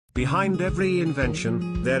Behind every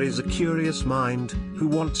invention, there is a curious mind, who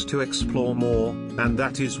wants to explore more, and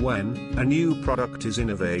that is when a new product is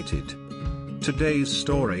innovated. Today's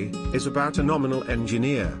story is about a nominal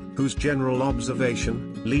engineer, whose general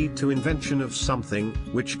observation lead to invention of something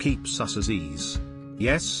which keeps us at ease.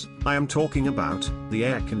 Yes, I am talking about the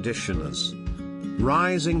air conditioners.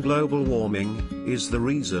 Rising global warming is the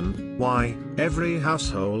reason why every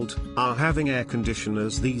household are having air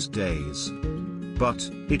conditioners these days. But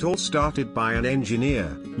it all started by an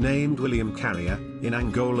engineer named Willis Carrier in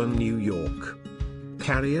Angola, New York.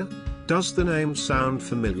 Carrier? Does the name sound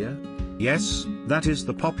familiar? Yes, that is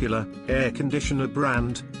the popular air conditioner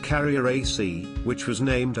brand, Carrier AC, which was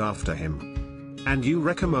named after him. And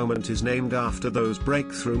Eureka moment is named after those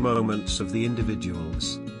breakthrough moments of the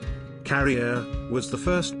individuals. Carrier was the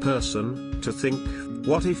first person to think,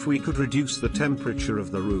 what if we could reduce the temperature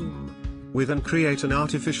of the room and create an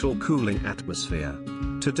artificial cooling atmosphere?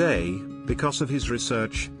 Today, because of his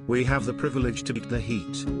research, we have the privilege to beat the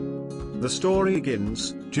heat. The story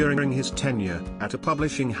begins during his tenure at a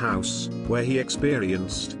publishing house, where he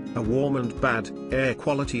experienced a warm and bad air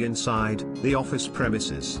quality inside the office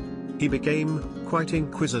premises. He became quite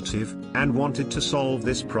inquisitive and wanted to solve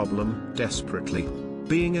this problem desperately.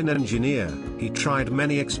 Being an engineer, he tried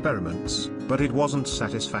many experiments, but it wasn't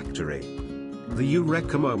satisfactory. The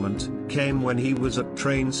Eureka moment came when he was at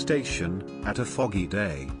train station at a foggy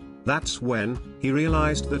day. That's when he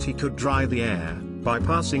realized that he could dry the air by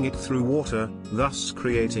passing it through water, thus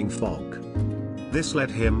creating fog. This led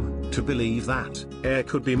him to believe that air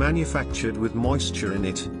could be manufactured with moisture in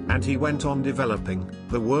it, and he went on developing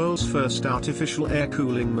the world's first artificial air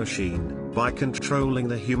cooling machine by controlling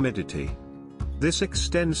the humidity. This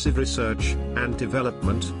extensive research and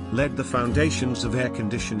development laid the foundations of air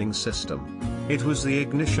conditioning system. It was the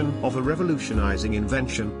ignition of a revolutionizing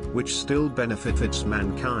invention, which still benefits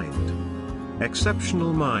mankind.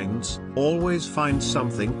 Exceptional minds always find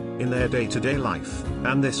something in their day-to-day life,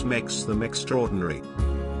 and this makes them extraordinary.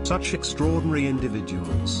 Such extraordinary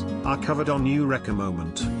individuals are covered on Eureka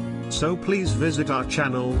Moment. So please visit our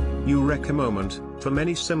channel, Eureka Moment, for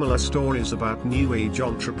many similar stories about new age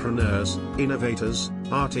entrepreneurs, innovators,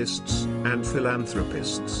 artists, and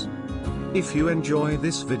philanthropists. If you enjoy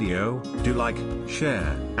this video, do like,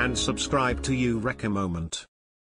 share, and subscribe to Eureka Moment.